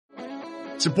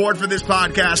Support for this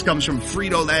podcast comes from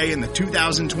Frito-Lay and the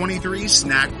 2023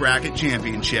 Snack Bracket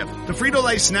Championship. The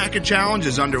Frito-Lay Snack-It Challenge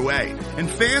is underway, and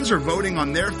fans are voting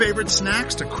on their favorite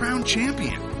snacks to crown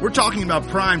champion. We're talking about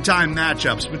primetime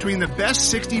matchups between the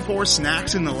best 64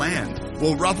 snacks in the land.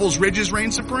 Will Ruffles Ridges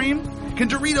reign supreme? Can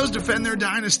Doritos defend their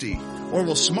dynasty? Or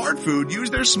will Smart Food use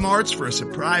their smarts for a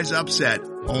surprise upset?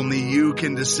 Only you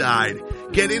can decide.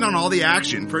 Get in on all the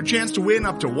action for a chance to win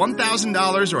up to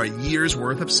 $1,000 or a year's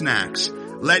worth of snacks.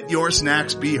 Let your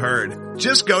snacks be heard.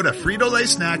 Just go to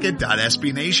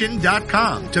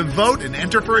fritolaysnacket.sbnation.com to vote and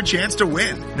enter for a chance to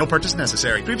win. No purchase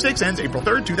necessary. Sweepstakes ends April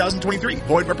 3rd, 2023.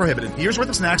 Void where prohibited. Year's worth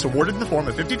of snacks awarded in the form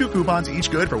of 52 coupons, each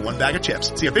good for one bag of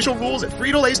chips. See official rules at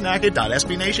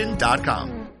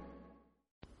fritolaysnacket.sbnation.com.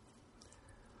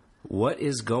 What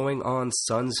is going on,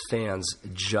 Suns fans?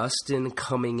 Justin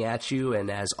coming at you,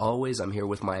 and as always, I'm here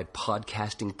with my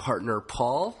podcasting partner,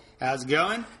 Paul. How's it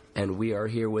going? And we are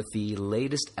here with the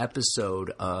latest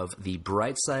episode of The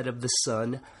Bright Side of the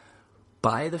Sun.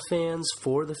 By the fans,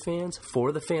 for the fans,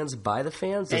 for the fans, by the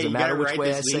fans. Does it matter which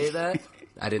way I say that?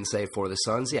 I didn't say for the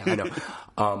Suns. Yeah, I know.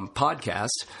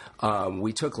 Podcast.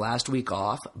 We took last week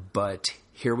off, but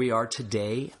here we are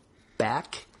today,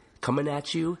 back, coming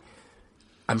at you.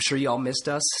 I'm sure y'all missed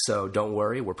us, so don't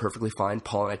worry. We're perfectly fine.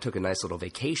 Paul and I took a nice little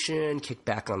vacation, kicked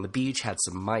back on the beach, had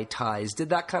some Mai Tais, did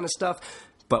that kind of stuff.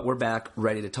 But we're back,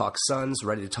 ready to talk Suns,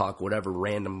 ready to talk whatever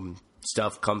random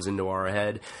stuff comes into our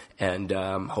head. And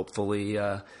hopefully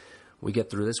we get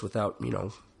through this without,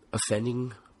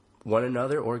 offending one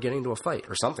another or getting into a fight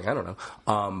or something. I don't know.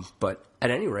 But at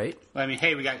any rate. Well,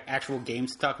 hey, we got actual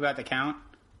games to talk about that count,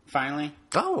 finally.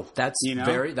 Oh, that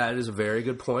is a very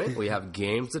good point. We have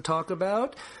games to talk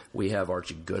about. We have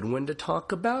Archie Goodwin to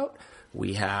talk about.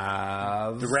 We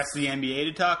have the rest of the NBA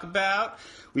to talk about.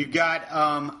 We've got,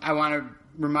 I want to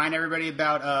remind everybody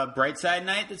about Brightside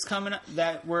Night that's coming up,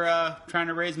 that we're trying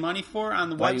to raise money for on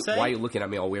the website. Why are you looking at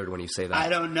me all weird when you say that? I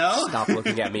don't know. Stop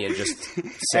looking at me and just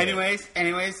say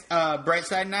Anyways,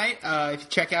 Brightside Night. If you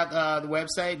check out the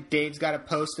website, Dave's got a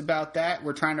post about that.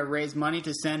 We're trying to raise money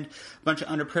to send a bunch of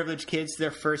underprivileged kids to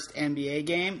their first NBA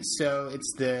game. So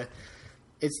it's the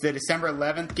December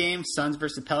 11th game, Suns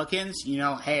versus Pelicans.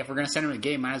 Hey, if we're going to send them a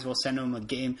game, might as well send them a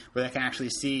game where they can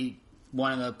actually see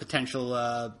one of the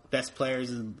potential best players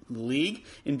in the league,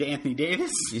 in Anthony Davis.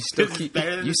 You still keep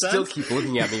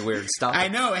looking at me weird. Stop. I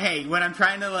know. Hey, when I'm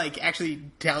trying to actually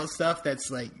tell stuff that's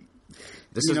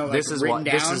This is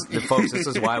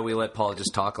why we let Paul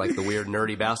just talk like the weird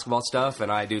nerdy basketball stuff, and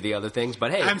I do the other things.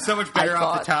 But hey, I'm so much better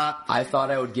off the top. I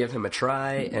thought I would give him a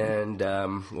try, and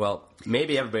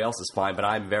maybe everybody else is fine, but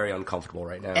I'm very uncomfortable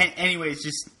right now. Anyways,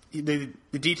 just the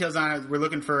details on it. We're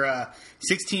looking for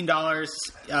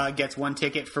 $16 gets one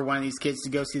ticket for one of these kids to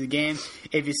go see the game.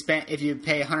 If you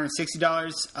pay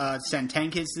 $160 to send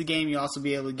 10 kids to the game, you'll also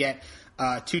be able to get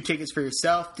 2 tickets for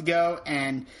yourself to go,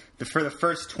 and for the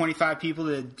first 25 people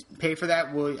to pay for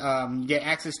that, will get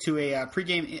access to a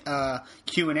pregame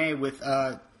Q&A with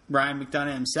Ryan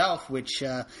McDonough himself, which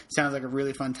sounds like a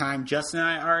really fun time. Justin and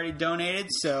I already donated,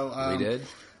 so we did.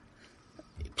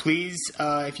 Please,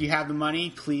 if you have the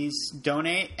money, please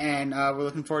donate, and we're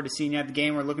looking forward to seeing you at the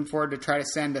game. We're looking forward to try to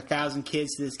send 1,000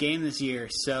 kids to this game this year,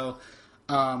 so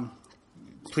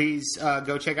please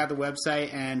go check out the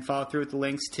website and follow through with the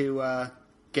links to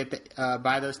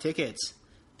buy those tickets.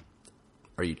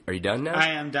 Are you done now?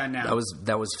 I am done now.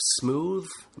 That was smooth,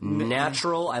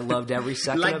 natural. I loved every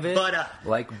second of it.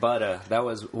 Like butter. That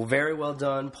was very well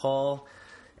done, Paul.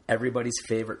 Everybody's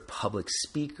favorite public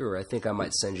speaker. I think I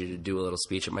might send you to do a little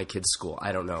speech at my kid's school.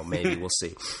 I don't know. Maybe. We'll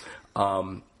see.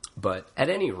 But at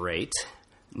any rate,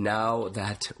 now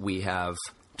that we have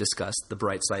discussed the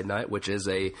Bright Side Night, which is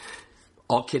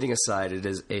all kidding aside, it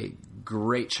is a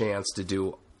great chance to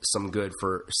do some good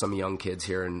for some young kids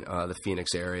here in the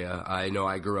Phoenix area. I know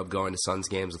I grew up going to Suns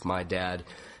games with my dad,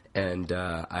 and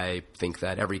I think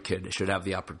that every kid should have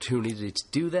the opportunity to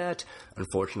do that.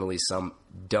 Unfortunately, some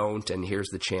don't, and here's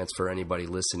the chance for anybody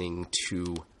listening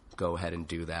to go ahead and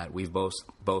do that. We've both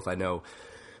I know,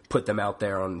 put them out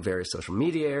there on various social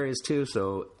media areas too,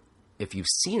 so if you've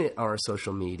seen it on our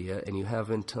social media and you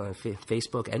haven't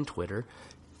Facebook and Twitter,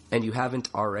 and you haven't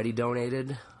already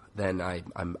donated, then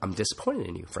I'm disappointed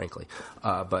in you, frankly.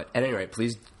 But at any rate,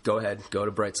 please go ahead, go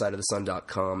to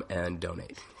brightsideofthesun.com and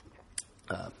donate.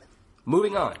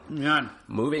 Moving on.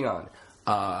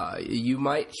 You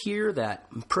might hear that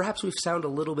perhaps we've sounded a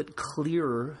little bit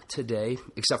clearer today,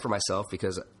 except for myself,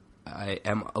 because I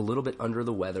am a little bit under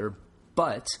the weather.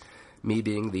 But me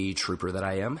being the trooper that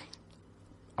I am,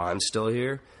 I'm still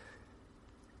here,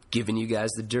 giving you guys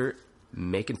the dirt,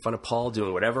 making fun of Paul,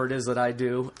 doing whatever it is that I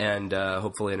do, and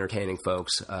hopefully entertaining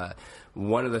folks.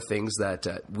 One of the things that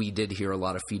we did hear a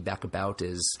lot of feedback about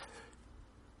is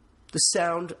the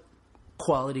sound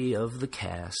quality of the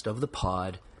cast, of the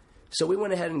pod. So we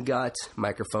went ahead and got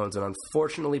microphones, and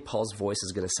unfortunately, Paul's voice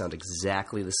is going to sound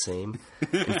exactly the same.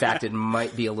 In fact, it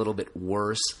might be a little bit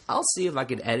worse. I'll see if I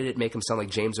can edit it, make him sound like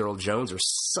James Earl Jones or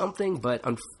something, but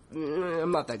I'm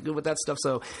not that good with that stuff,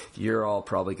 so you're all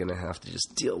probably going to have to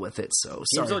just deal with it, so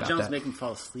sorry about that. James Earl Jones make him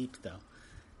fall asleep, though.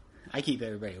 I keep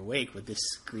everybody awake with this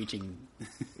screeching.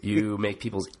 You make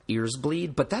people's ears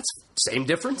bleed, but that's same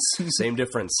difference. Same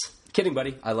difference. Kidding,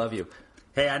 buddy. I love you.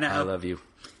 Hey, I know. I love you.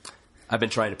 I've been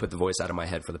trying to put the voice out of my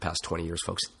head for the past 20 years,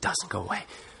 folks. It doesn't go away.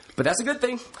 But that's a good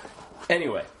thing.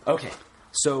 Anyway, okay.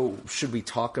 So should we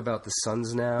talk about the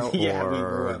Suns now? Yeah, or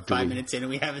we're 5 minutes in and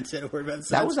we haven't said a word about the Suns.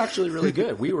 That was actually really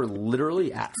good. We were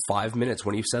literally at 5 minutes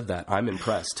when you said that. I'm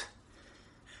impressed.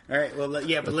 All right, well,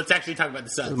 yeah, but let's actually talk about the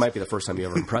Suns. This might be the first time you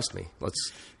ever impressed me.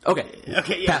 Okay,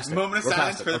 yeah, moment of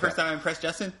silence for the first time I impressed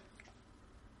Justin.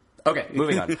 Okay,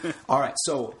 moving on. All right,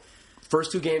 so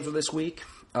first 2 games of this week.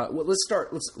 Well,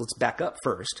 let's back up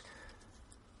first.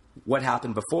 What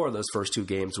happened before those first 2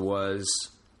 games was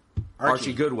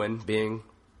Archie Goodwin being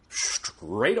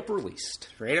straight up released.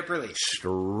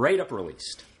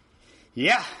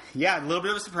 Yeah, a little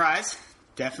bit of a surprise.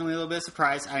 Definitely a little bit of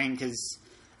surprise. I mean, because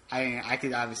I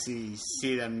could obviously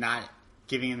see them not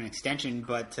giving him an extension,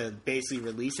 but to basically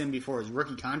release him before his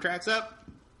rookie contract's up,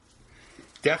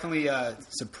 definitely a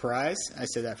surprise. I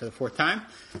said that for the 4th time.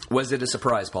 Was it a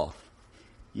surprise, Paul?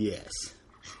 Yes.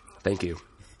 Thank you.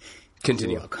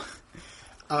 Continue. You're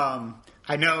welcome.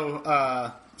 I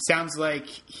know, sounds like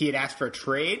he had asked for a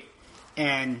trade,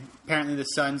 and apparently the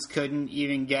Suns couldn't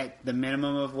even get the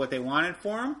minimum of what they wanted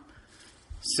for him.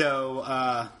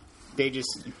 So, they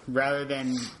just, rather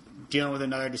than dealing with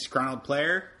another disgruntled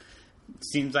player,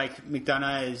 seems like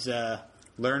McDonough has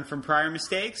learned from prior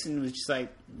mistakes and was just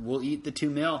like, we'll eat the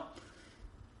 $2 million.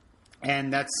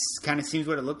 And that's kind of seems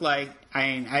what it looked like.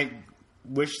 I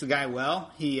wish the guy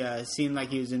well. He seemed like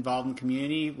he was involved in the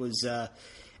community, was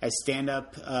as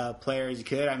stand-up player as he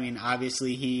could. I mean,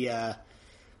 obviously he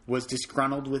was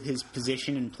disgruntled with his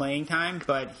position and playing time,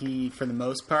 but he, for the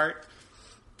most part,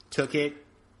 took it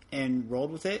and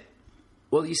rolled with it.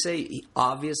 Well, you say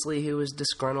obviously he was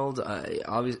disgruntled.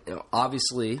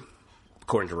 Obviously,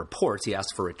 according to reports, he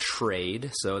asked for a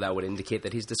trade, so that would indicate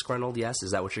that he's disgruntled, yes?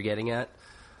 Is that what you're getting at?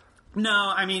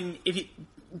 No, I mean, if you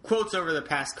quotes over the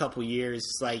past couple years,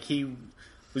 like he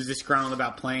was disgruntled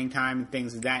about playing time and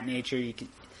things of that nature.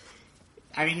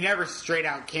 I mean, he never straight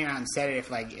out came out and said it.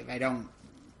 If I don't,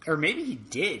 or maybe he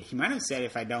did. He might have said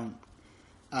if I don't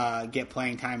get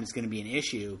playing time, it's going to be an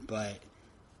issue. But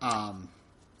I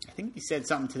think he said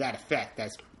something to that effect.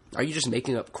 Are you just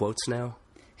making up quotes now?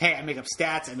 Hey, I make up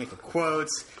stats. I make up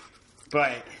quotes.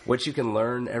 But what you can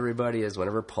learn, everybody, is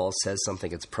whenever Paul says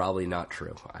something, it's probably not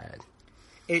true.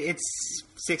 It's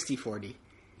 60-40.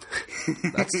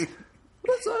 That's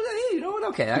you know what?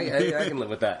 Okay, I can live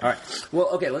with that. All right. Well,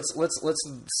 okay. Let's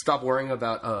stop worrying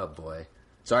about. Oh boy.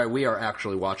 Sorry, we are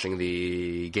actually watching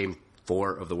the Game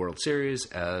 4 of the World Series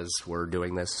as we're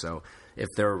doing this. So if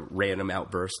there are random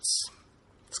outbursts,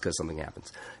 it's because something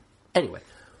happens. Anyway,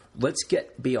 let's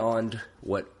get beyond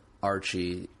what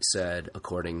Archie said,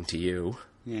 according to you.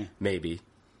 Yeah. Maybe,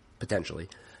 potentially.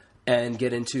 And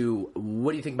get into,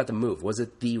 what do you think about the move? Was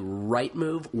it the right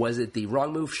move? Was it the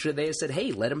wrong move? Should they have said,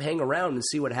 hey, let him hang around and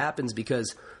see what happens?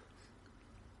 Because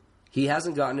he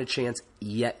hasn't gotten a chance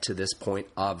yet to this point,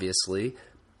 obviously.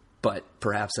 But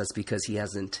perhaps that's because he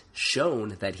hasn't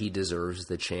shown that he deserves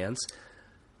the chance.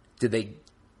 Did they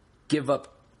give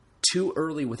up too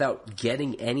early without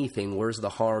getting anything? Where's the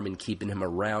harm in keeping him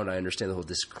around? I understand the whole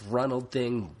disgruntled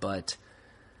thing, but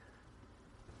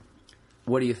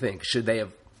what do you think? Should they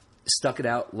have stuck it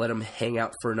out, let him hang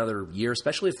out for another year,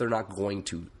 especially if they're not going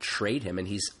to trade him and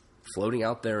he's floating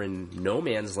out there in no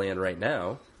man's land right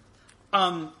now?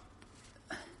 I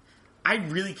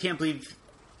really can't believe...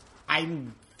 I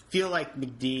feel like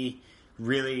McD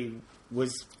really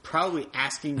was probably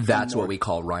asking for That's more. What we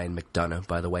call Ryan McDonough,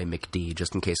 by the way, McD,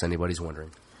 just in case anybody's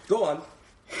wondering. Go on.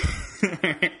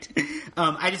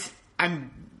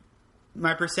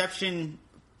 My perception,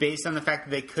 based on the fact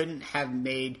that they couldn't have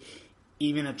made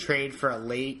even a trade for a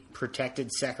late protected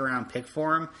second-round pick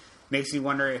for him, makes me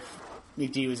wonder if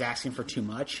McD was asking for too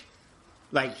much.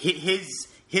 Like, his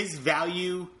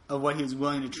value of what he was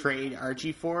willing to trade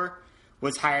Archie for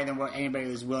was higher than what anybody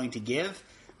was willing to give,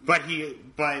 but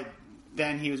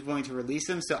then he was willing to release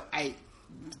him. So I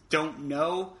don't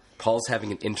know Paul's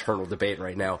having an internal debate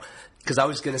right now, because I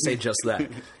was going to say just that.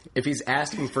 If he's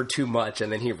asking for too much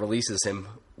and then he releases him,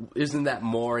 isn't that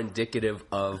more indicative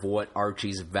of what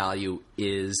Archie's value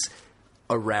is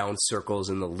around circles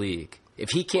in the league?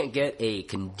 If he can't get a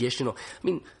conditional... I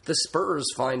mean, the Spurs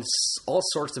find all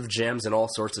sorts of gems and all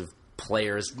sorts of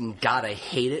players. God, I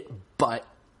hate it, but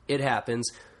it happens.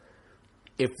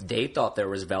 If they thought there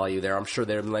was value there, I'm sure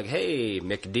they'd have been like, hey,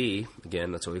 McD.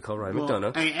 Again, that's what we call Ryan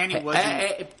McDonough. And it wasn't...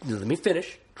 Hey, let me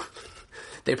finish.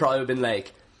 They probably would have been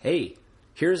like, hey,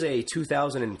 here's a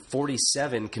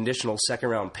 2047 conditional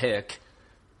second-round pick.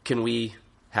 Can we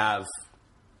have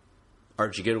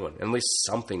Archie Goodwin? And at least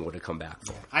something would have come back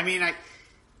for him. I mean,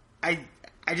 I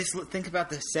just think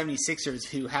about the 76ers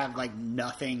who have, like,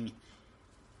 nothing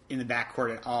in the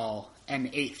backcourt at all and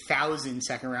 8,000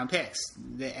 second-round picks.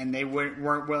 And they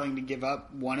weren't willing to give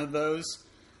up one of those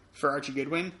for Archie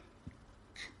Goodwin.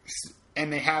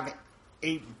 And they have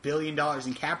 $8 billion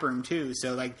in cap room, too.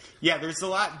 So, like, yeah, there's a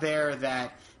lot there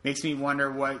that makes me wonder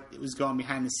what was going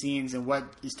behind the scenes and what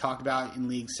is talked about in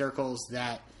league circles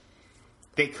that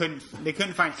they couldn't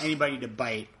find anybody to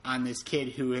bite on this kid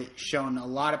who had shown a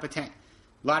lot of potential,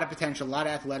 a lot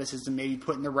of athleticism, maybe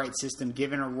put in the right system,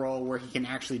 given a role where he can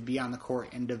actually be on the court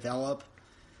and develop.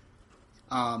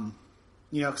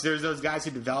 Because there's those guys who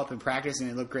develop in practice and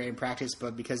they look great in practice,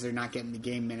 but because they're not getting the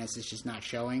game minutes, it's just not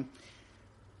showing.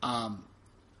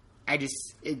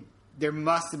 There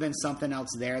must have been something else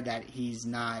there that he's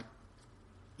not.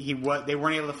 They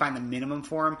weren't able to find the minimum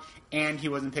for him, and he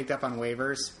wasn't picked up on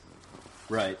waivers.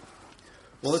 Right.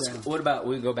 Well, what about,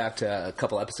 we go back to a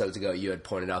couple episodes ago, you had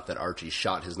pointed out that Archie's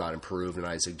shot has not improved, and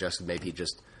I suggested maybe he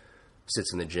just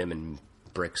sits in the gym and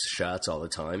bricks shots all the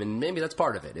time, and maybe that's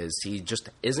part of it, is he just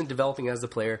isn't developing as the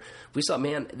player. We saw,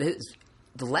 the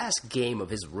last game of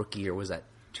his rookie year, was that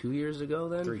 2 years ago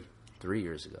then? 3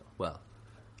 years ago. Well.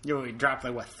 He dropped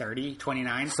 30,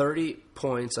 29? 30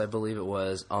 points, I believe it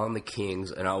was, on the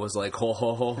Kings, and I was like, ho,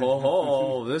 ho, ho, ho,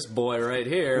 ho, this boy right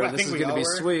here, this is going to be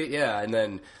sweet. Yeah, and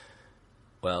then...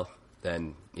 Well,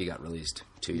 then he got released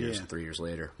 2 years, 3 years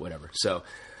later, whatever. So,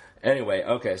 anyway,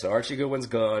 okay, so Archie Goodwin's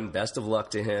gone. Best of luck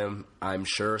to him. I'm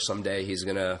sure someday he's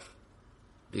going to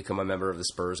become a member of the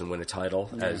Spurs and win a title,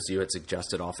 as you had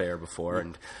suggested off-air before,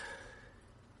 and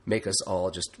make us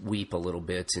all just weep a little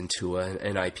bit into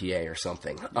an IPA or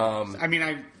something.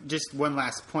 Just one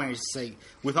last point. Is just like,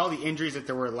 with all the injuries that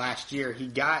there were last year, he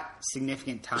got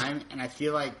significant time, and I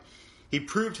feel like he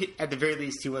proved, at the very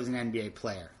least, he was an NBA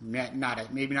player. Maybe not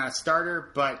a starter,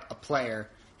 but a player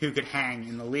who could hang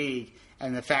in the league.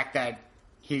 And the fact that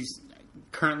he's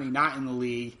currently not in the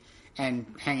league and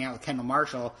hanging out with Kendall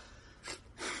Marshall.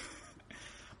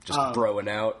 Just broing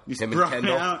out. Him and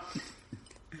Kendall.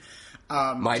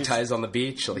 Mai Tais on the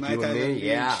beach, like you and me.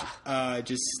 Yeah. I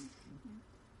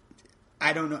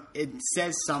don't know. It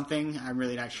says something. I'm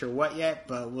really not sure what yet,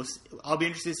 but I'll be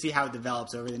interested to see how it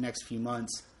develops over the next few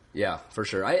months. Yeah, for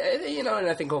sure. And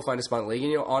I think he'll find a spot in the league.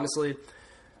 And, honestly,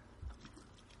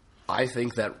 I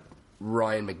think that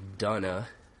Ryan McDonough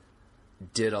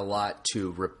did a lot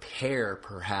to repair,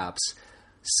 perhaps,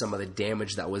 some of the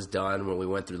damage that was done when we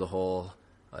went through the whole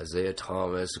Isaiah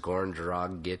Thomas, Goran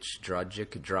Dragic.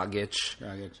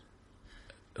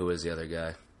 Who was the other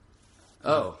guy?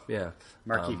 Oh, yeah.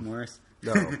 Markieff Morris?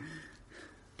 No.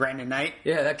 Brandon Knight?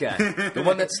 Yeah, that guy. The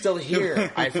one that's still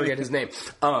here. I forget his name.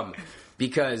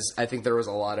 Because I think there was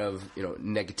a lot of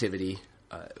negativity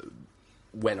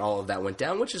when all of that went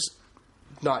down, which is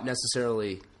not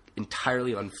necessarily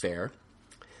entirely unfair.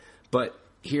 But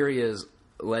here he is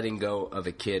letting go of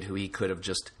a kid who he could have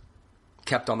just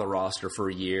kept on the roster for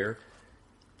a year.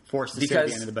 Forced to sit at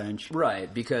the end of the bench.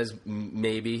 Right, because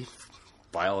maybe,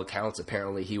 by all accounts,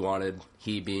 apparently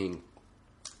he being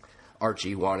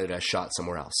Archie, wanted a shot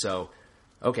somewhere else. So,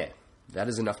 okay, that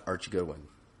is enough Archie Goodwin.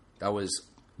 That was...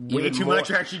 Way too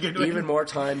much Archie Goodwin. Even more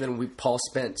time than Paul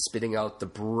spent spitting out the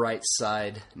Bright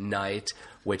Side Night,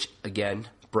 which, again,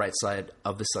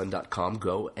 brightsideofthesun.com.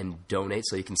 Go and donate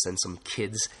so you can send some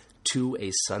kids to a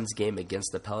Suns game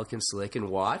against the Pelicans so they can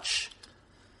watch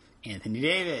Anthony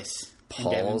Davis,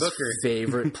 Paul's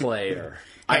favorite player.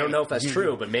 I don't know if that's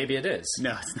true, but maybe it is.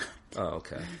 No, it's not. Oh,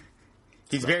 okay.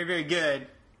 He's very, very good.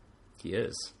 He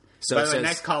is. So by the way,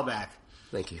 nice callback.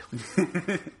 Thank you.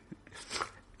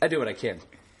 I do what I can.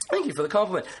 Thank you for the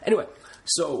compliment. Anyway,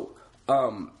 so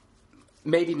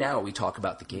maybe now we talk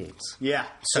about the games. Yeah.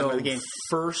 So the game.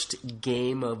 First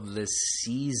game of the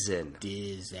season.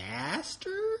 Disaster?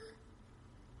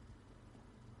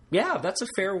 Yeah, that's a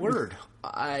fair word.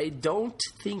 I don't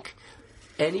think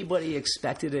anybody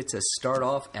expected it to start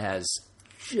off as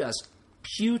just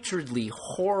putridly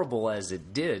horrible as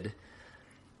it did.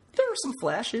 there were some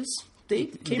flashes. They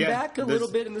came back a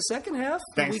little bit in the second half.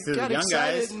 Thanks we to got the young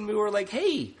excited guys. and we were like,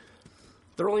 hey,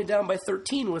 they're only down by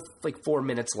 13 with like 4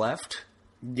 minutes left.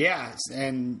 Yeah,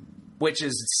 and which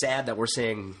is sad that we're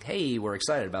saying, hey, we're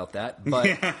excited about that.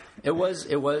 But it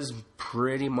was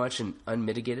pretty much an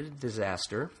unmitigated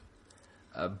disaster.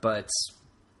 But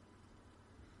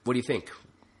what do you think?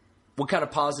 What kind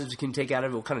of positives can you take out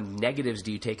of it? What kind of negatives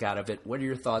do you take out of it? What are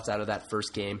your thoughts out of that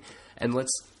first game? And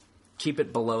let's keep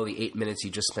it below the 8 minutes you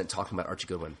just spent talking about Archie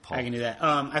Goodwin. Paul. I can do that.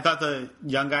 I thought the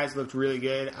young guys looked really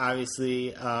good.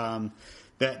 Obviously,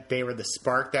 that they were the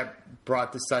spark that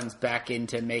brought the Suns back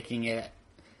into making it, at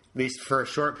least for a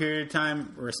short period of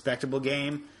time, a respectable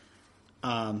game.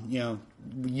 Bringing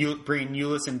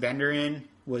Ulis and Bender in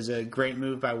was a great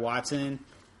move by Watson.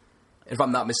 If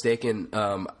I'm not mistaken,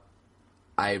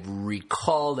 I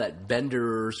recall that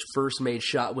Bender's first made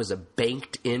shot was a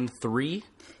banked in 3.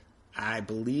 I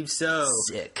believe so.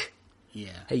 Sick. Yeah.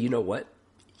 Hey, you know what?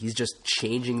 He's just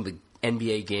changing the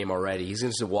NBA game already. He's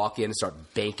going to walk in and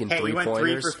start banking three-pointers. He went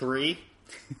 3 for 3.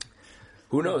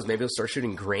 Who knows? Maybe he'll start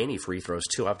shooting granny free throws,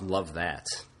 too. I'd love that.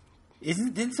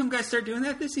 Didn't some guy start doing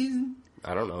that this season?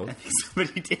 I don't know. I think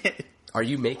somebody did. Are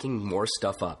you making more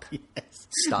stuff up? Yes.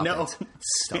 Stop No. it.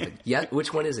 Stop it. Yeah,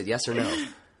 which one is it? Yes or no?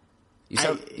 You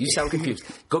sound confused.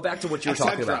 Go back to what you were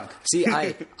talking about. Drunk. See,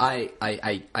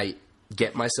 I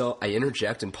get myself, I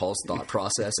interject in Paul's thought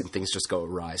process and things just go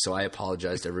awry. So I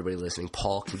apologize to everybody listening.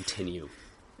 Paul, continue.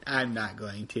 I'm not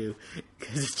going to,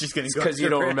 because it's just going to go. Because you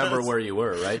don't remember where you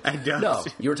were, right? I don't. No,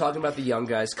 you were talking about the young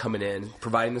guys coming in,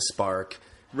 providing the spark.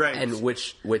 Right. And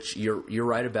which you're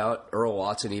right about. Earl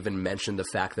Watson even mentioned the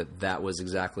fact that was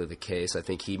exactly the case. I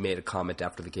think he made a comment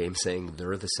after the game saying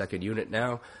they're the second unit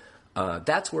now.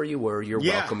 That's where you were. You're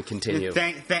welcome. Continue.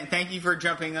 Thank you for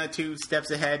jumping 2 steps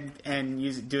ahead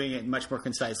and doing it much more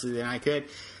concisely than I could.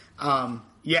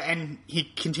 And he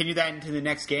continued that into the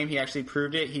next game. He actually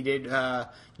proved it. He did.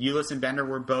 Ulis and Bender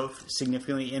were both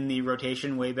significantly in the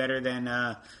rotation, way better than.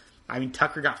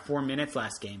 Tucker got 4 minutes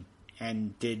last game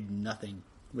and did nothing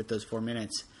with those 4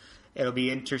 minutes. It'll be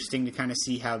interesting to kind of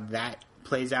see how that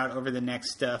plays out over the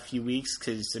next few weeks,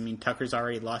 because Tucker's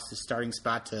already lost his starting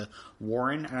spot to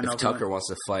Warren. I don't know if Tucker wants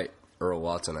to fight Earl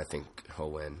Watson, I think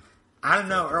he'll win. I don't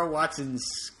know. Earl Watson's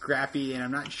scrappy, and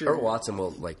I'm not sure. Earl Watson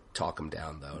will talk him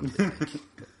down though,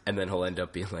 and then he'll end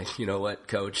up being like, you know what,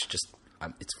 Coach,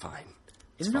 it's fine.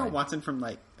 Isn't Earl Watson from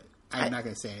I'm not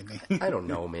going to say anything. I don't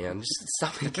know, man. Just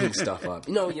stop making stuff up.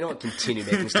 You know what? Continue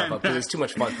making stuff up because it's too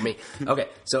much fun for me. Okay,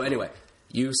 so anyway,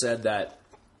 you said that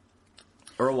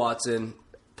Earl Watson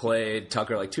played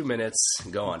Tucker 2 minutes.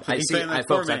 Go on. I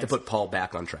have to put Paul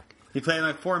back on track. He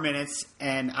played 4 minutes,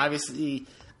 and obviously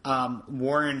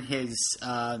Warren has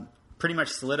pretty much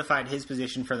solidified his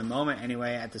position for the moment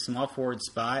anyway at the small forward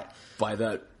spot. By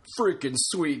that freaking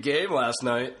sweet game last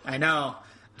night. I know.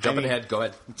 Jumping ahead. Go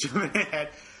ahead. Jumping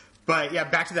ahead. But yeah,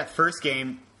 back to that first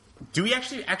game. Do we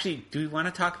actually do we want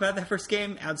to talk about that first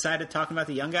game outside of talking about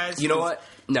the young guys? You know what?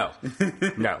 No.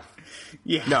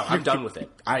 Yeah. No, I'm done with it.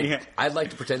 I'd like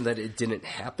to pretend that it didn't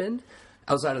happen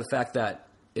outside of the fact that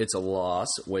it's a loss,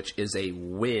 which is a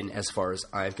win as far as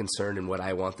I'm concerned and what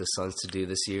I want the Suns to do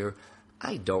this year.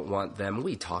 I don't want them,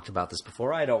 we talked about this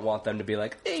before, I don't want them to be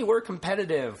like, hey, we're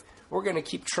competitive. We're going to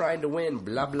keep trying to win,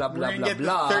 blah, blah, blah, we're blah,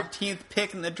 blah. We're going to get the 13th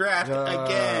pick in the draft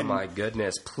again. Oh, my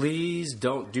goodness. Please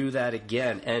don't do that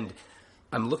again. And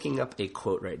I'm looking up a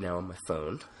quote right now on my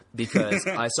phone because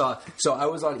I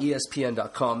was on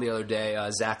ESPN.com the other day,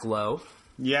 Zach Lowe.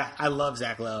 Yeah, I love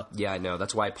Zach Lowe. Yeah, I know.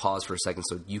 That's why I paused for a second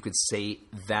so you could say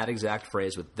that exact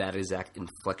phrase with that exact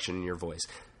inflection in your voice.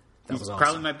 That was awesome.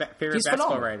 Probably my favorite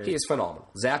basketball writer. He is phenomenal.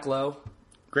 Zach Lowe,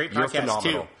 great you're podcast,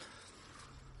 phenomenal. too.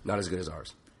 Not as good as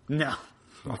ours. No.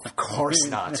 Of course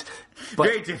not. But,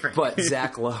 very different. But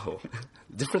Zach Lowe,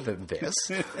 different than this.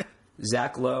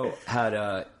 Zach Lowe had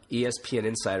a ESPN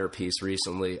Insider piece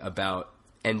recently about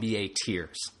NBA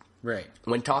tiers. Right.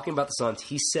 When talking about the Suns,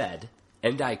 he said,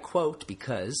 and I quote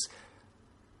because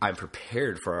I'm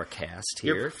prepared for our cast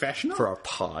here. You're professional? For our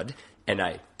pod, and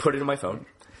I put it in my phone.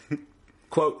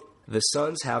 Quote, the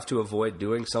Suns have to avoid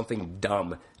doing something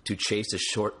dumb to chase a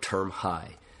short-term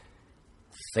high.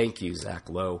 Thank you, Zach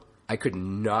Lowe. I could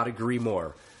not agree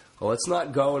more. Well, let's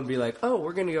not go and be like, oh,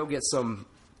 we're going to go get some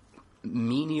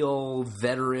menial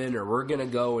veteran, or we're going to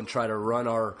go and try to run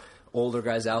our older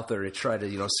guys out there to try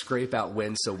to, scrape out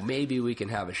wins so maybe we can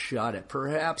have a shot at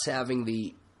perhaps having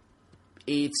the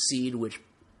 8th seed, which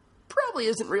probably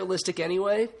isn't realistic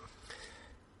anyway.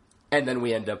 And then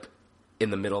we end up in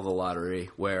the middle of the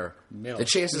lottery where the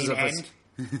chances of us...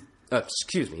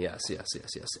 excuse me, yes.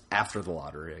 After the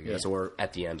lottery, I guess, or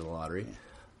at the end of the lottery.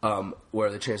 where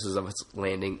are the chances of us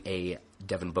landing a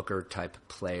Devin Booker type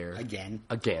player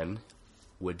again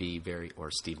would be or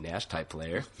Steve Nash type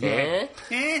player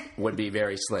would be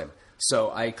very slim.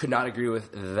 So I could not agree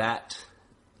with that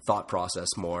thought process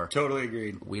more. Totally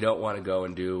agreed. We don't want to go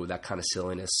and do that kind of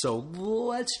silliness. So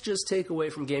let's just take away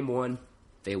from game one,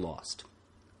 they lost.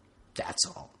 That's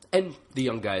all. And the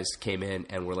young guys came in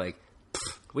and were like,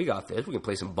 we got this. We can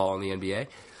play some ball in the NBA.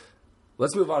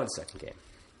 Let's move on to the second game.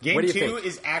 Game two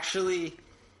is actually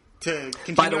to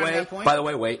continue at that point? By the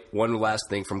way, wait. One last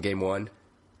thing from game one.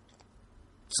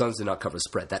 Suns did not cover the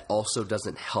spread. That also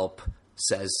doesn't help,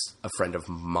 says a friend of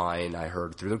mine I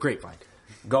heard through the grapevine.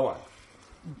 Go on.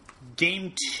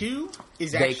 Game two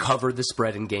is actually... They covered the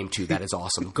spread in game two. That is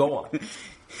awesome. Go on.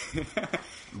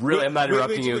 Really, I'm not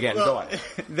interrupting you again. Go on.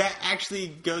 That actually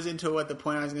goes into what the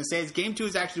point I was going to say is game two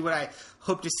is actually what I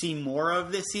hope to see more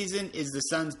of this season is the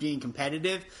Suns being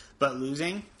competitive but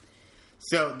losing.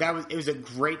 So it was a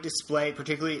great display,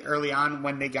 particularly early on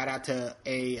when they got out to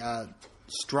a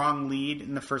strong lead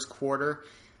in the first quarter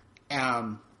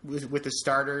with the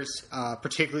starters,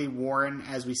 particularly Warren,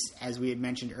 as we had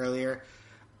mentioned earlier,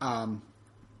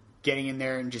 getting in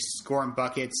there and just scoring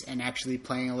buckets and actually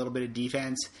playing a little bit of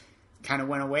defense. Kind of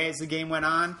went away as the game went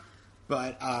on,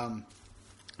 but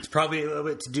it's probably a little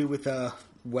bit to do with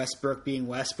Westbrook being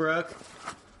Westbrook.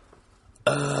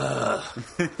 Go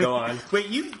on.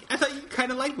 Wait, I thought you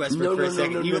kind of liked Westbrook for a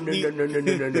second.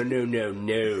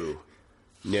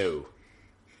 No.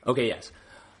 Okay, yes.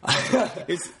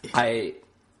 I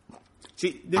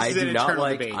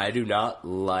do not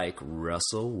like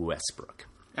Russell Westbrook.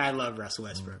 I love Russell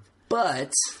Westbrook.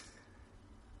 But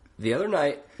the other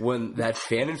night when that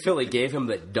fan in Philly gave him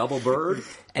the double bird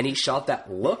and he shot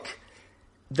that look,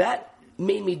 that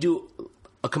made me do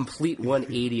a complete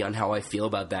 180 on how I feel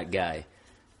about that guy.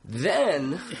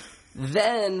 Then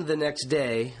the next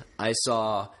day, I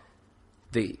saw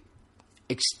the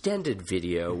extended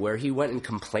video where he went and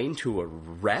complained to a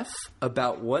ref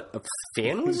about what a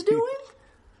fan was doing.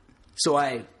 So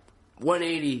I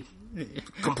 180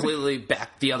 completely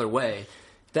back the other way.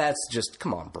 That's just,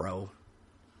 come on, bro.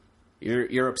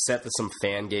 You're upset that some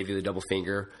fan gave you the double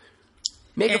finger.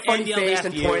 Make a funny face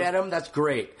and point at him. That's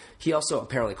great. He also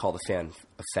apparently called the fan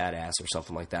a fat ass or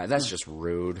something like that. That's just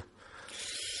rude.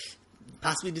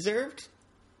 Possibly deserved.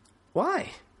 Why?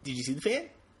 Did you see the fan?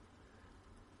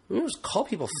 You just call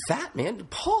people fat, man.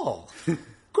 Paul.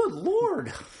 Good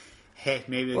Lord. Hey,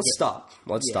 maybe... Let's stop.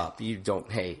 Let's stop. You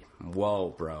don't... Hey, whoa,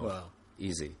 bro. Whoa.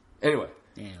 Easy. Anyway.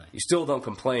 You still don't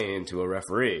complain to a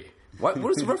referee. What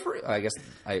is the referee? I guess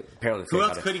I apparently... Who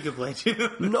else could he complain to?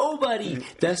 Nobody.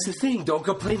 That's the thing. Don't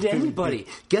complain to anybody.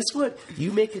 Guess what?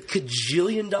 You make $1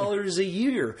 kajillion a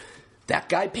year. That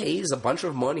guy pays a bunch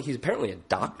of money. He's apparently a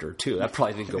doctor, too. That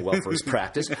probably didn't go well for his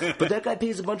practice. But that guy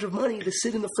pays a bunch of money to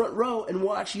sit in the front row and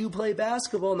watch you play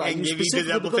basketball. Not and give you the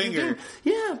double finger.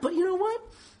 Yeah, but you know what?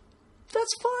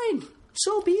 That's fine.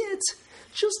 So be it.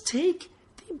 Just take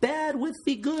the bad with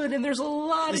the good. And there's a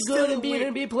lot of good in being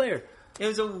an NBA player. It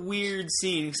was a weird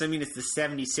scene. Because, I mean, it's the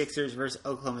 76ers versus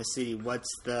Oklahoma City.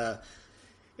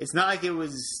 It's not like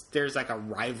there's like a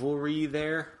rivalry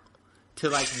there. To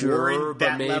like sure,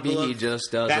 but maybe he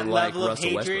just doesn't like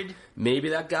Russell Westbrook. Maybe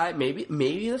that guy, maybe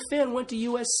the fan went to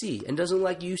USC and doesn't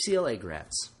like UCLA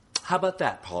grads. How about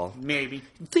that, Paul? Maybe.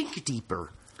 Think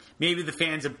deeper. Maybe the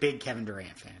fan's a big Kevin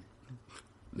Durant fan.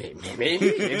 Maybe.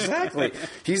 Exactly.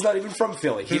 He's not even from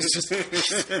Philly. He's just...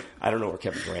 I don't know where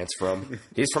Kevin Durant's from.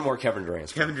 He's from where Kevin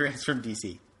Durant's from. Kevin Durant's from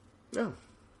D.C. Oh.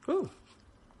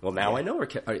 Well, now I know where...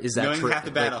 Is that true? Half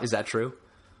the battle. Is that true?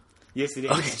 Yes, it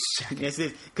is. Okay. Yes,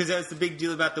 it is. Because that was the big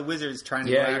deal about the Wizards trying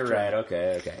to... Yeah, you're right.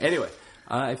 Okay. Anyway,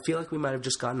 I feel like we might have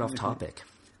just gotten off topic.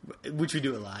 Which we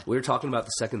do a lot. We were talking about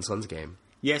the second Suns game.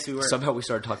 Yes, we were. Somehow we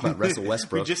started talking about Russell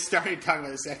Westbrook. We just started talking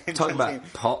about the second Suns game.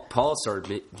 Paul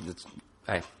started...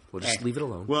 Hey, we'll just leave it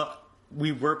alone. Well,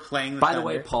 we were playing the By Thunder. the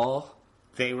way, Paul...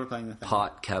 They were playing the Thunder.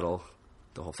 Pot, kettle,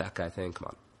 the whole fat guy thing. Come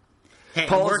on. Hey,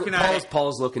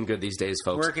 Paul's looking good these days,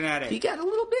 folks. Working at it. He got a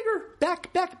little bigger back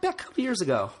a couple years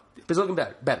ago. He's looking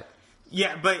better.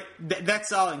 Yeah, but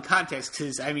that's all in context,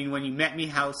 because, I mean, when you met me,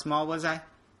 how small was I?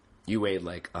 You weighed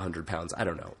like 100 pounds. I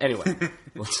don't know. Anyway,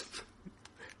 this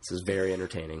is very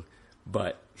entertaining,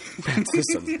 but back to the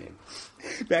Suns game.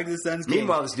 Back to the Suns game.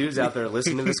 Meanwhile, this dude's out there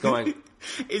listening to this going...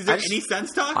 Is there any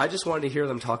Suns talk? I just wanted to hear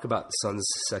them talk about the Suns'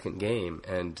 second game,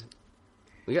 and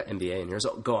we got NBA in here,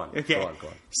 so go on. Okay. Go on.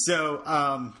 So,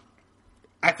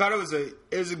 I thought it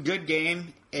was a good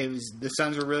game. The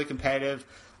Suns were really competitive.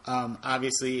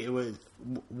 Obviously,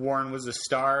 Warren was a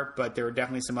star, but there were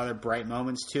definitely some other bright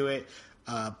moments to it.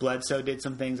 Bledsoe did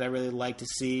some things I really like to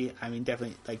see. I mean,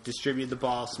 definitely like distributed the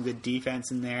ball, some good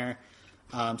defense in there.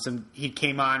 He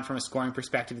came on from a scoring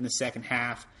perspective in the second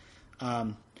half.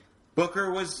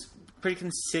 Booker was pretty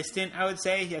consistent, I would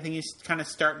say. I think he's kind of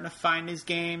starting to find his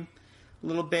game a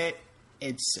little bit.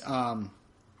 It's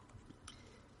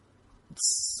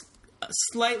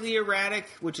slightly erratic,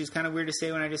 which is kind of weird to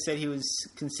say when I just said he was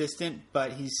consistent,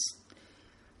 but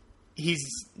he's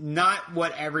not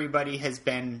what everybody has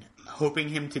been hoping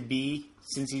him to be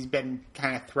since he's been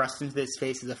kind of thrust into this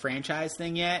face as a franchise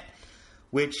thing yet,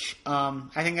 which I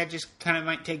think that just kind of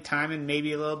might take time and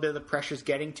maybe a little bit of the pressure's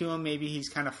getting to him. Maybe he's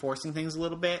kind of forcing things a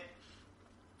little bit.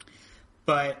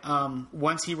 But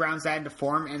once he rounds that into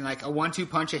form, and like a 1-2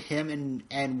 punch of him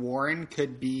and Warren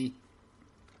could be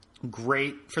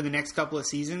great for the next couple of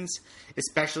seasons,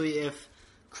 especially if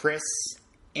Chris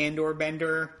and/or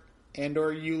Bender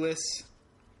and/or Ulis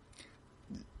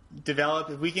develop.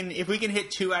 If we can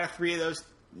hit 2 out of 3 of those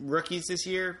rookies this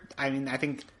year, I mean, I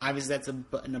think obviously that's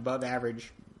an above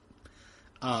average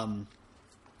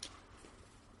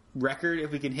record.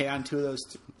 If we can hit on 2 of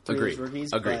those, 3 of those rookies,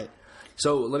 Agreed. But,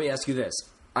 so let me ask you this: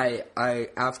 I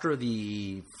after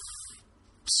the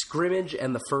scrimmage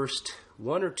and the first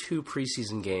 1 or 2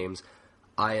 preseason games,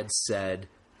 I had said,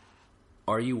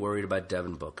 "Are you worried about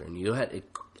Devin Booker?" And you had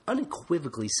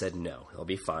unequivocally said no, he'll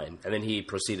be fine. And then he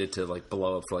proceeded to like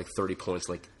blow up for like 30 points,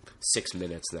 like 6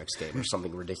 minutes next game or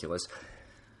something ridiculous.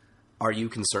 Are you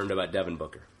concerned about Devin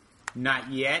Booker?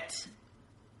 Not yet.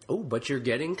 Oh, but you're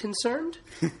getting concerned?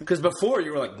 Because before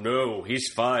you were like, no,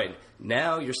 he's fine.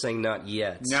 Now you're saying not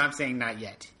yet. No, I'm saying not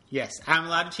yet. Yes, I'm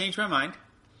allowed to change my mind.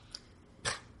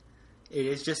 It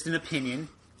is just an opinion.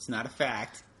 It's not a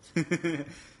fact.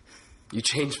 You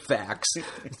change facts,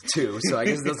 too, so I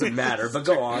guess it doesn't matter, but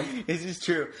go on. This is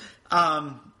true.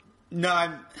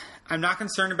 No, I'm not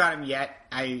concerned about him yet,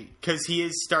 because he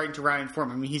is starting to round in form.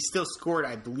 I mean, he still scored,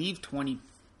 I believe,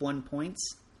 21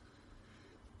 points.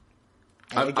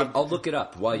 I'll look it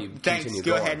up while you continue. Thanks,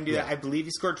 go ahead and do that. I believe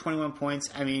he scored 21 points.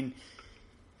 I mean...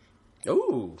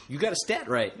 Oh, you got a stat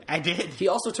right. I did. He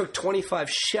also took 25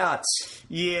 shots.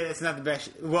 Yeah, that's not the best.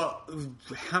 Well,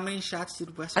 how many shots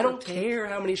did Westbrook I don't take? care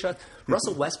how many shots.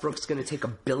 Russell Westbrook's going to take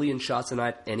 1 billion shots a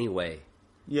night anyway.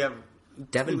 Yeah.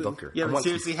 Devin Booker. Yeah, but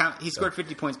seriously, he scored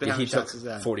 50 points, but how many shots is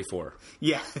that? 44.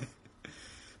 Yeah.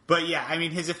 But yeah, I mean,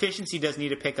 his efficiency does need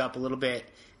to pick up a little bit,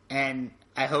 and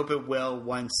I hope it will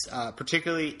once,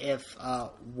 particularly if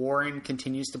Warren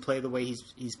continues to play the way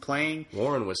he's playing.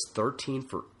 Warren was 13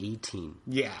 for 18.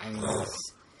 Yeah, I mean,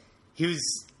 he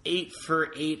was 8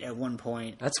 for 8 at one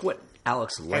point. That's what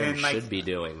Alex Len should be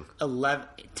doing.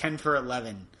 10 for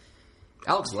 11.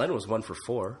 Alex Len was 1 for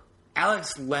 4.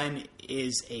 Alex Len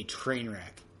is a train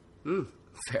wreck.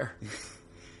 Fair.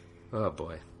 Oh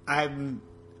boy. I'm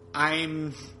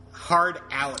hard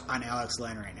out on Alex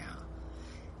Len right now.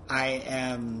 I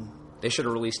am. They should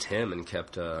have released him and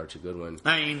kept Archie Goodwin.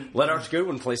 I mean, let Archie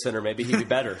Goodwin play center. Maybe he'd be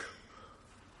better.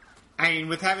 I mean,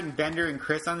 with having Bender and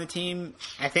Chris on the team,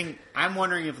 I'm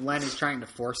wondering if Len is trying to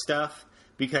force stuff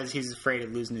because he's afraid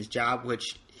of losing his job,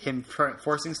 which him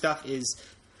forcing stuff is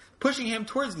pushing him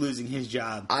towards losing his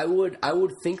job. I would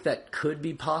think that could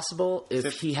be possible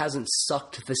if he hasn't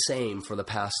sucked the same for the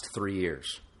past 3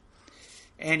 years.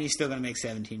 And he's still going to make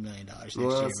 $17 million next year.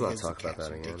 Let's not talk about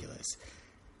that again. Ridiculous.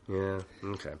 Yeah,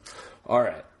 okay. All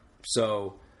right.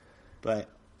 So, but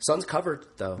Suns covered,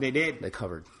 though. They did. They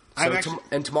covered. So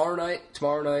and tomorrow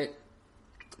night,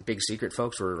 big secret,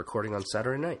 folks, we're recording on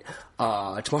Saturday night.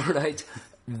 Tomorrow night,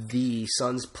 the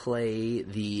Suns play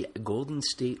the Golden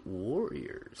State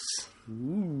Warriors.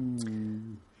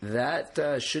 Ooh.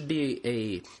 That should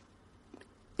be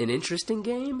an interesting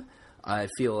game. I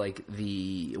feel like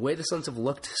the way the Suns have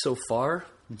looked so far...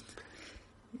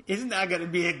 Isn't that going to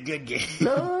be a good game?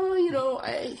 No,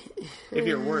 if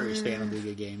you're a Warriors fan, it'll be a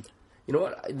good game. You know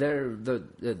what?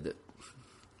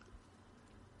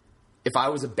 If I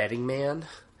was a betting man,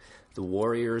 the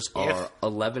Warriors are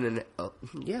 11 and...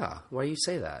 yeah, why do you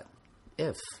say that?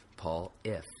 If, Paul,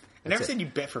 if. I never said you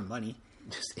bet for money.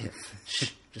 Just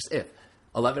if. Just if.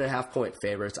 11.5 point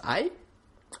favorites. I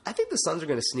think the Suns are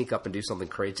going to sneak up and do something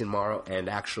crazy tomorrow and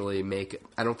actually make it.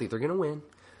 I don't think they're going to win.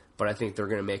 But I think they're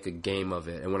going to make a game of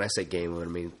it. And when I say game of it, I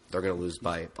mean they're going to lose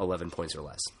by 11 points or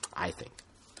less. I think.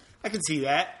 I can see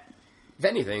that. If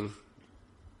anything,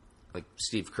 like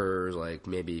Steve Kerr's like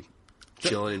maybe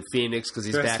chilling in Phoenix because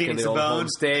he's back in the old home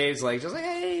states. Like just like,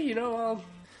 hey,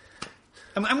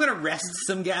 I'm going to rest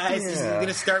some guys. Yeah. I'm going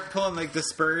to start pulling like the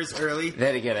Spurs early.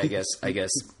 Then again, I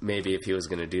guess maybe if he was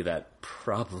going to do that,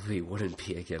 probably wouldn't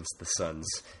be against the Suns.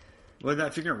 Well,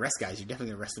 if you're going to rest guys, you're definitely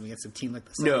going to rest them against a team like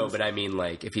the Suns. No, but I mean,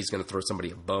 like, if he's going to throw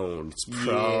somebody a bone, it's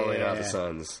probably not the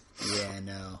Suns. Yeah,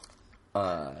 no.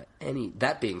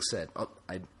 That being said, I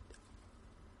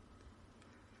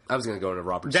was going to go into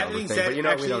Robert That Summer being thing, said, but we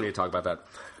actually- don't need to talk about that.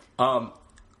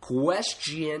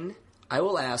 Question I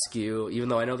will ask you, even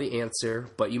though I know the answer,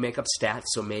 but you make up stats,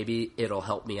 so maybe it'll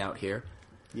help me out here.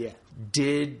 Yeah.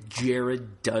 Did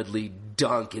Jared Dudley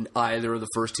dunk in either of the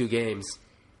first 2 games?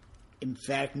 In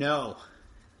fact, no.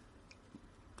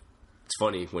 It's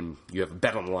funny, when you have a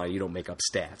bet on the line, you don't make up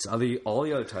stats. All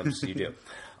the other times you do.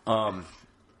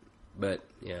 But,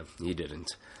 yeah, you didn't.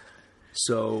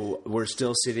 So, we're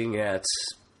still sitting at...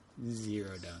 0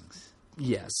 dunks.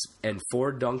 Yes, and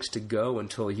 4 dunks to go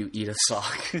until you eat a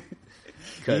sock.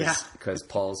 Because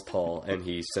Paul's Paul, and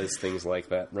he says things like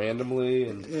that randomly,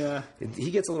 and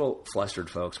he gets a little flustered,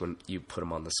 folks, when you put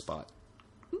him on the spot.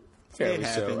 Fairly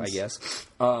so, I guess.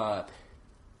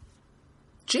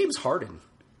 James Harden.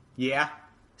 Yeah.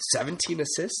 17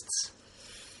 assists?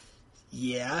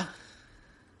 Yeah.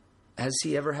 Has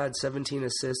he ever had 17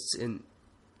 assists in...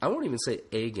 I won't even say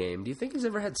a game. Do you think he's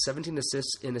ever had 17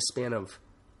 assists in a span of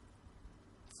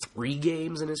 3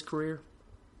 games in his career?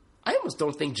 I almost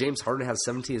don't think James Harden has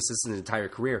 17 assists in his entire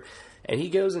career. And he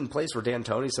goes and plays for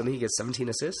D'Antoni, suddenly he gets 17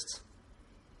 assists?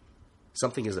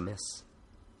 Something is amiss.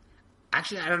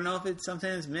 Actually, I don't know if it's something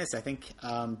that's missed. I think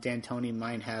D'Antoni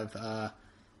might have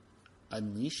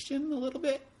unleashed him a little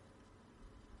bit.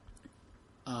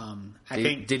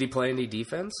 Did he play any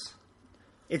defense?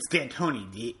 It's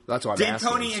D'Antoni. That's what I'm asking.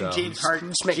 D'Antoni and James Harden.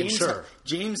 Just making sure.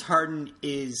 James Harden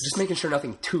is... Just making sure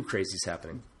nothing too crazy is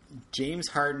happening. James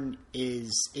Harden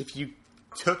is... If you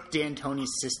took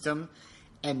D'Antoni's system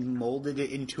and molded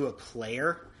it into a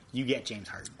player, you get James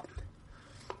Harden.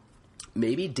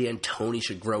 Maybe D'Antoni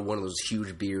should grow one of those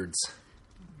huge beards.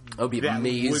 That would be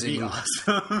amazing. That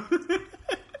would be awesome.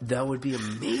 That would be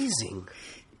amazing.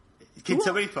 Can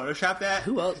somebody Photoshop that?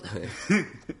 Who else?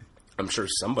 I'm sure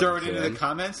somebody Throw it can. into the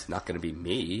comments. Not going to be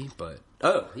me, but...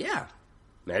 Oh, yeah.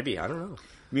 Maybe. I don't know.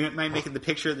 We might make it the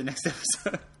picture of the next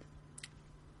episode.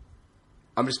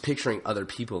 I'm just picturing other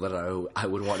people that I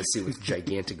would want to see with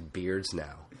gigantic beards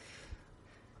now.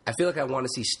 I feel like I want to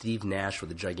see Steve Nash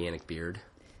with a gigantic beard.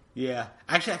 Yeah.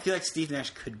 Actually, I feel like Steve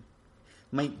Nash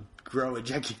might grow a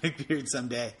gigantic beard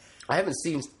someday. I haven't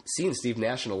seen Steve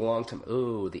Nash in a long time.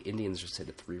 Oh, the Indians just hit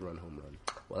a 3-run home run.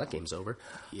 Well, that game's over.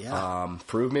 Yeah.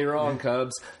 Prove me wrong,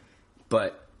 Cubs.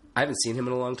 But I haven't seen him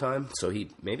in a long time, so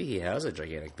maybe he has a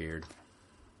gigantic beard.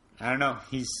 I don't know.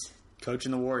 He's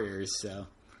coaching the Warriors, so...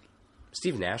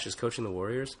 Steve Nash is coaching the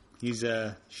Warriors? He's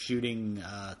a shooting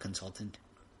consultant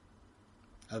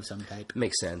of some type.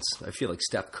 Makes sense. I feel like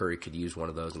Steph Curry could use one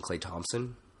of those, and Klay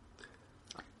Thompson.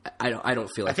 I don't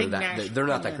feel like they're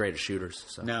not that great at shooters.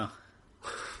 So. No.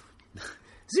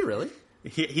 Is he really?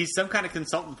 He's some kind of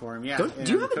consultant for him, yeah.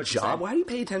 Do you have a job? Why do you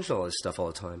pay attention to all this stuff all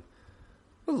the time?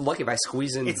 I'm lucky if I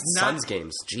squeeze in Suns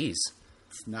games. Jeez.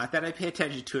 It's not that I pay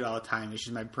attention to it all the time. It's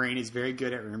just my brain is very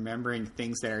good at remembering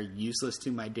things that are useless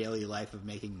to my daily life of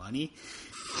making money.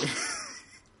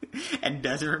 And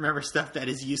doesn't remember stuff that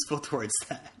is useful towards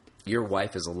that. Your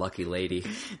wife is a lucky lady.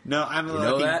 No, I'm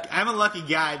a lucky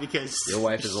guy because your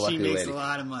wife is a lucky lady. She makes lady. A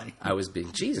lot of money. I was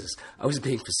being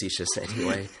facetious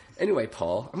anyway. Anyway,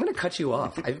 Paul, I'm going to cut you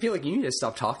off. I feel like you need to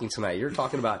stop talking tonight. You're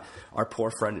talking about our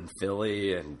poor friend in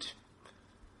Philly and...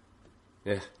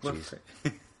 Yeah, jeez.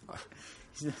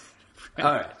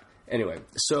 All right. Anyway,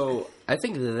 so I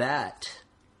think that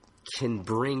can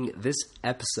bring this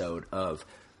episode of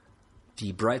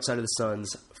The Bright Side of the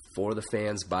Suns for the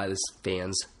fans, by the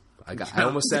fans. I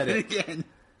almost said it again.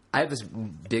 I have this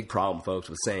big problem, folks,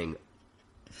 with saying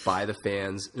by the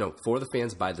fans. No, for the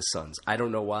fans, by the Suns. I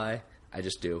don't know why. I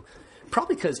just do.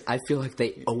 Probably because I feel like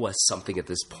they owe us something at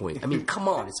this point. I mean, come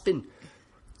on. It's been,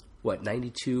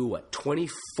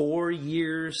 24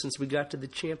 years since we got to the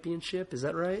championship? Is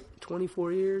that right?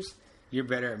 24 years? You're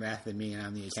better at math than me, and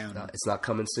I'm the accountant. It's not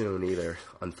coming soon either,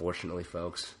 unfortunately,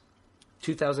 folks.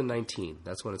 2019.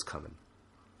 That's when it's coming.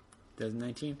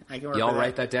 2019? I can work Y'all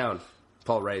write that down.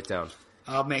 Paul, write it down.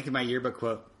 I'll make it my yearbook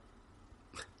quote.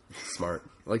 Smart.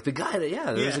 Like the guy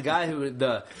there's a guy who,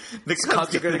 the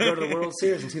Cubs are going to go to the World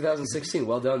Series in 2016.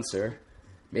 Well done, sir.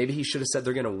 Maybe he should have said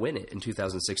they're going to win it in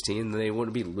 2016, and they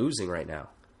wouldn't be losing right now.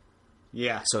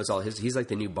 Yeah. So it's all his. He's like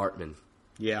the new Bartman.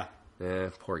 Yeah.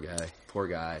 Poor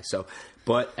guy. So,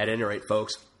 but at any rate,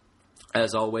 folks,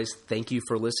 as always, thank you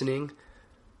for listening.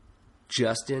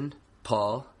 Justin,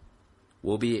 Paul,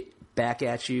 we'll be back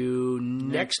at you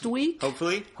next week.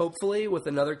 Hopefully, with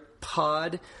another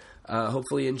pod.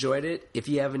 Hopefully you enjoyed it. If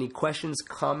you have any questions,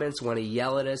 comments, want to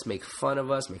yell at us, make fun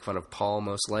of us, make fun of Paul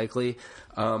most likely,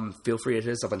 feel free to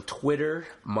hit us up on Twitter.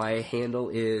 My handle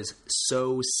is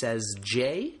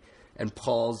SoSaysJ, and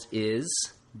Paul's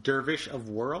is Dervish of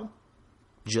Whirl.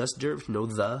 Just Dervish, no,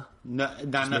 not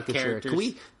enough characters. Sure. Can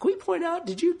we point out?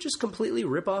 Did you just completely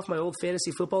rip off my old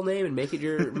fantasy football name and make it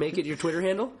your Twitter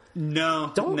handle?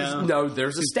 No, no.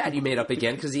 There's a stat you made up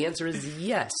again because the answer is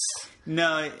yes.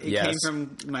 No, it came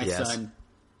from my son.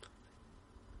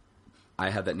 I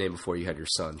had that name before you had your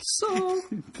son. So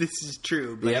this is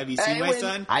true. But have you seen my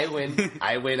son? I win.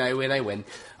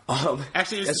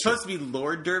 Actually, it was supposed to be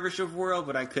Lord Dervish of Whirl,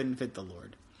 but I couldn't fit the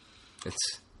Lord. It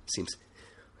seems,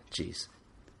 geez,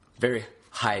 very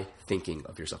high thinking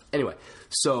of yourself. Anyway,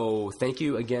 so thank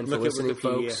you again for listening,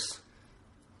 folks.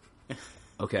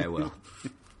 Okay, I will.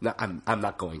 No, I'm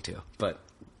not going to, but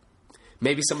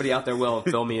maybe somebody out there will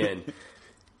fill me in.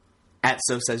 At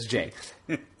SoSaysJ.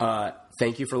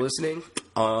 Thank you for listening.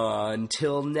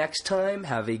 Until next time,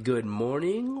 have a good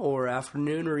morning or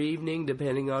afternoon or evening,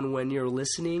 depending on when you're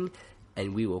listening,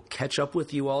 and we will catch up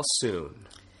with you all soon.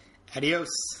 Adios.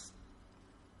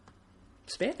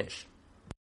 Spanish.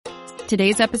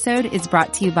 Today's episode is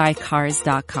brought to you by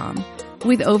Cars.com.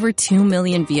 With over 2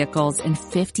 million vehicles and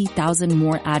 50,000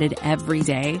 more added every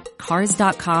day,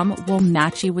 Cars.com will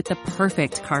match you with the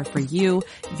perfect car for you,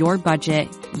 your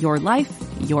budget, your life,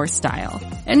 your style.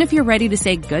 And if you're ready to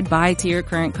say goodbye to your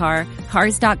current car,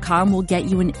 Cars.com will get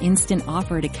you an instant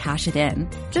offer to cash it in.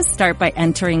 Just start by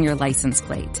entering your license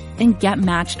plate and get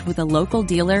matched with a local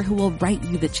dealer who will write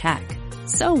you the check.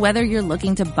 So whether you're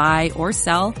looking to buy or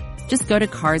sell, just go to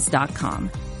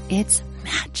Cars.com. It's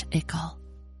magical.